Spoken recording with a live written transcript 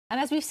And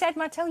as we've said,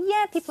 Martel,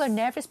 yeah, people are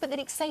nervous, but they're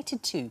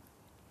excited too.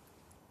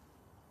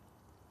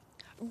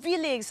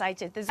 Really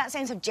excited. There's that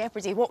sense of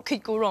jeopardy. What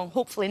could go wrong?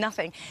 Hopefully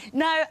nothing.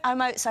 Now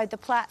I'm outside the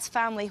Platts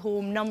family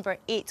home, number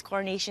 8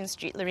 Coronation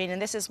Street, Lorraine, and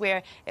this is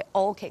where it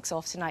all kicks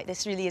off tonight.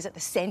 This really is at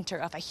the centre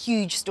of a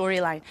huge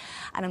storyline.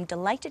 And I'm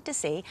delighted to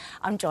say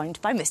I'm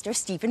joined by Mr.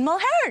 Stephen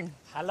Mulhern.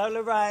 Hello,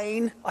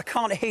 Lorraine. I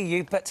can't hear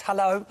you, but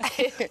hello.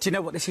 Do you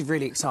know what? This is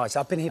really exciting.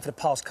 I've been here for the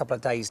past couple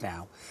of days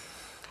now.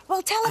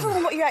 Well, tell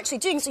everyone what you're actually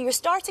doing. So you're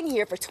starting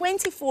here for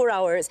 24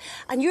 hours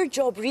and your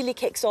job really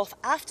kicks off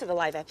after the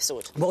live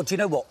episode. Well, do you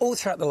know what? All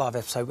throughout the live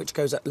episode, which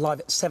goes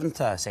live at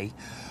 7:30,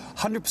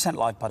 100%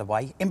 live, by the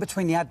way, in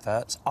between the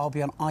adverts, I'll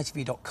be on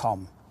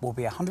itv.com. We'll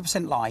be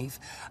 100% live,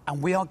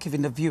 and we are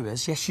giving the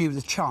viewers, yes, you,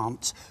 the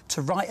chance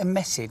to write a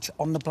message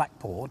on the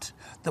blackboard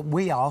that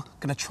we are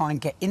going to try and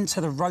get into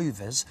the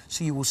Rovers,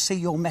 so you will see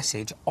your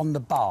message on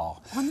the bar.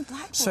 On the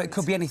blackboard? So it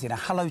could be anything, a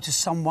hello to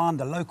someone,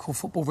 the local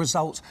football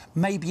results,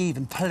 maybe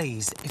even,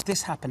 please, if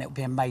this happened, it would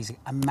be amazing,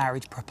 a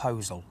marriage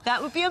proposal.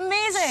 That would be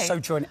amazing. So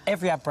during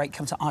every ad break,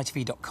 come to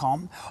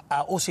itv.com.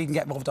 Also, you can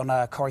get involved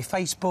on Corrie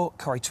Facebook,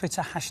 Corrie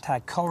Twitter,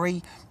 hashtag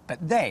Corrie. But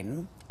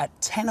then, at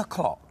 10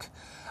 o'clock,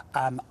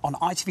 on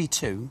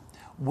ITV2,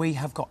 we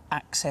have got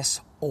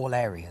access all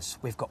areas.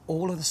 We've got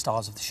all of the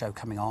stars of the show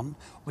coming on.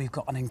 We've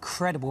got an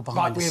incredible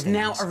behind the scenes. We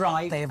have now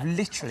arrived. They have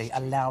literally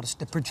allowed us...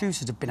 The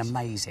producers have been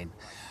amazing.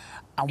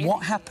 And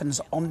what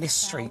happens on this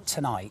street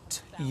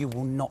tonight, you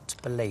will not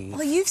believe.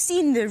 Well, you've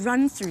seen the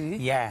run-through.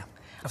 Yeah.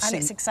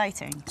 It's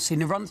exciting. Seen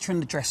the run-through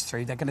and the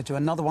dress-through. They're going to do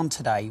another one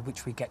today,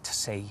 which we get to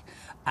see.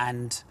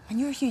 And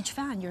you're a huge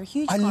fan. You're a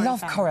huge Corrie fan. I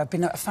love Corrie. I've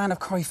been a fan of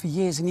Corrie for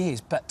years and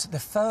years. But the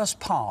first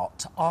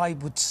part, I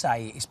would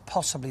say, is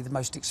possibly the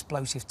most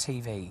explosive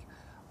TV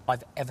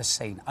I've ever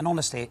seen. And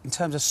honestly, in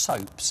terms of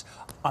soaps,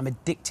 I'm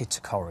addicted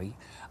to Corrie.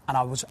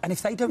 And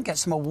if they don't get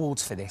some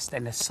awards for this,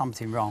 then there's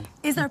something wrong.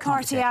 Is there a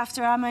party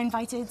after? Am I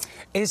invited?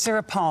 Is there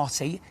a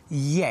party?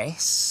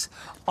 Yes.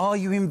 Are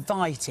you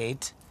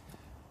invited?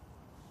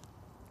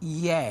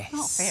 Yes.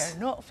 Not fair,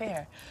 not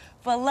fair.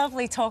 Well,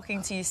 lovely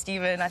talking to you,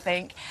 Stephen, I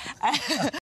think.